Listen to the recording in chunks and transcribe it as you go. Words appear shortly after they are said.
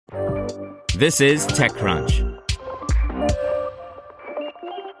This is TechCrunch.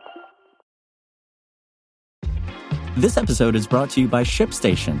 This episode is brought to you by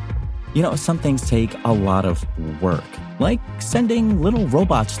ShipStation. You know, some things take a lot of work, like sending little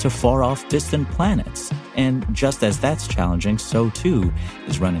robots to far-off distant planets. And just as that's challenging, so too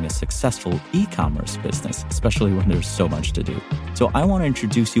is running a successful e-commerce business, especially when there's so much to do. So I want to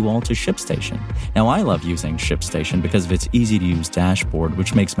introduce you all to ShipStation. Now, I love using ShipStation because of its easy-to-use dashboard,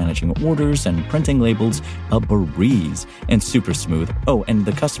 which makes managing orders and printing labels a breeze and super smooth. Oh, and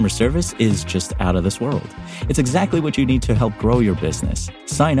the customer service is just out of this world. It's exactly what you need to help grow your business.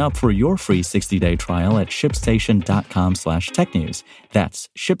 Sign up for your free 60-day trial at shipstation.com/technews. That's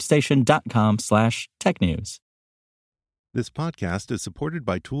shipstation.com/technews. This podcast is supported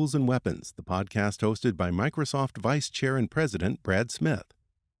by Tools and Weapons, the podcast hosted by Microsoft Vice Chair and President Brad Smith.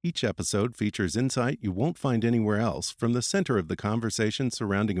 Each episode features insight you won't find anywhere else from the center of the conversation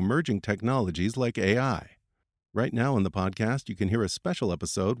surrounding emerging technologies like AI. Right now in the podcast, you can hear a special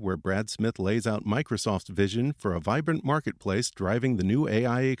episode where Brad Smith lays out Microsoft's vision for a vibrant marketplace driving the new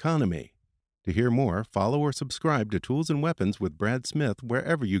AI economy. To hear more, follow or subscribe to Tools and Weapons with Brad Smith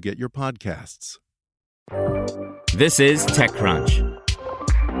wherever you get your podcasts. This is TechCrunch.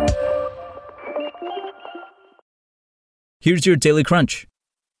 Here's your Daily Crunch.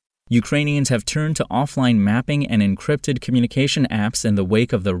 Ukrainians have turned to offline mapping and encrypted communication apps in the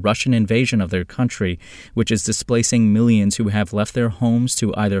wake of the Russian invasion of their country, which is displacing millions who have left their homes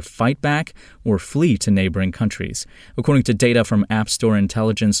to either fight back or flee to neighboring countries. According to data from App Store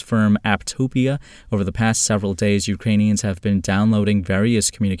intelligence firm Apptopia, over the past several days, Ukrainians have been downloading various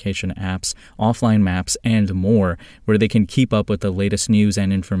communication apps, offline maps, and more, where they can keep up with the latest news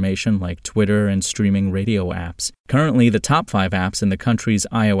and information like Twitter and streaming radio apps. Currently, the top 5 apps in the country's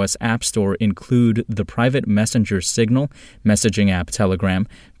iOS App Store include the private messenger Signal, messaging app Telegram,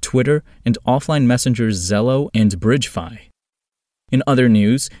 Twitter, and offline messengers Zello and Bridgefy. In other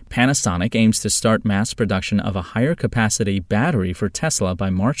news, Panasonic aims to start mass production of a higher-capacity battery for Tesla by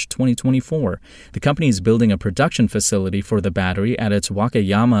March 2024. The company is building a production facility for the battery at its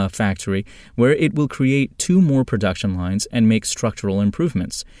Wakayama factory, where it will create 2 more production lines and make structural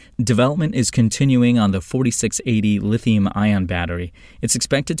improvements. Development is continuing on the 4680 lithium-ion battery. It's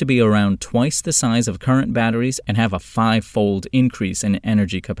expected to be around twice the size of current batteries and have a 5-fold increase in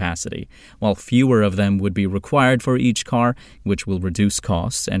energy capacity, while fewer of them would be required for each car, which will reduce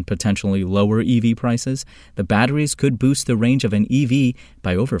costs and potentially lower EV prices. The batteries could boost the range of an EV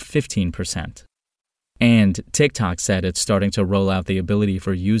by over 15%. And TikTok said it's starting to roll out the ability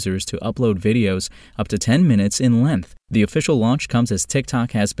for users to upload videos up to 10 minutes in length. The official launch comes as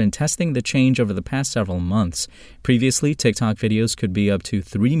TikTok has been testing the change over the past several months. Previously, TikTok videos could be up to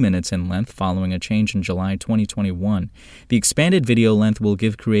 3 minutes in length following a change in July 2021. The expanded video length will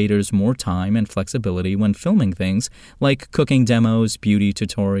give creators more time and flexibility when filming things like cooking demos, beauty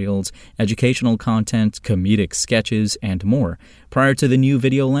tutorials, educational content, comedic sketches, and more. Prior to the new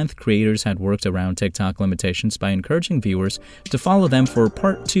video length, creators had worked around TikTok limitations by encouraging viewers to follow them for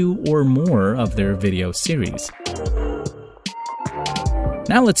part 2 or more of their video series.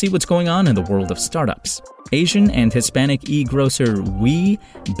 Now let's see what's going on in the world of startups. Asian and Hispanic e-grocer Oui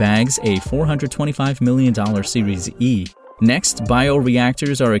bags a $425 million Series E. Next,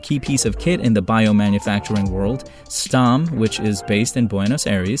 bioreactors are a key piece of kit in the biomanufacturing world. Stom, which is based in Buenos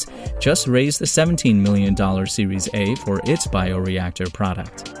Aires, just raised a $17 million Series A for its bioreactor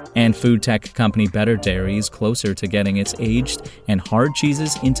product. And food tech company Better Dairy is closer to getting its aged and hard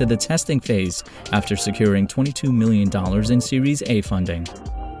cheeses into the testing phase after securing $22 million in Series A funding.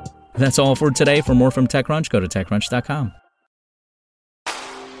 That's all for today. For more from TechCrunch, go to TechCrunch.com.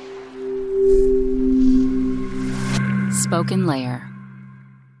 Spoken Layer.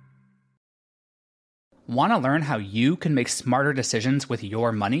 Want to learn how you can make smarter decisions with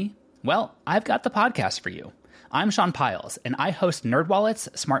your money? Well, I've got the podcast for you. I'm Sean Piles, and I host NerdWallet's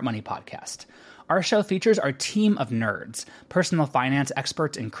Smart Money Podcast. Our show features our team of nerds, personal finance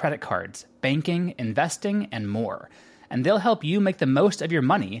experts in credit cards, banking, investing, and more. And they'll help you make the most of your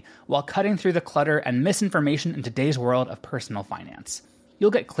money while cutting through the clutter and misinformation in today's world of personal finance.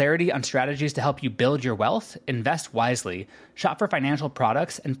 You'll get clarity on strategies to help you build your wealth, invest wisely, shop for financial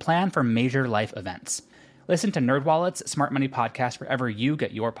products, and plan for major life events. Listen to NerdWallet's Smart Money Podcast wherever you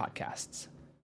get your podcasts.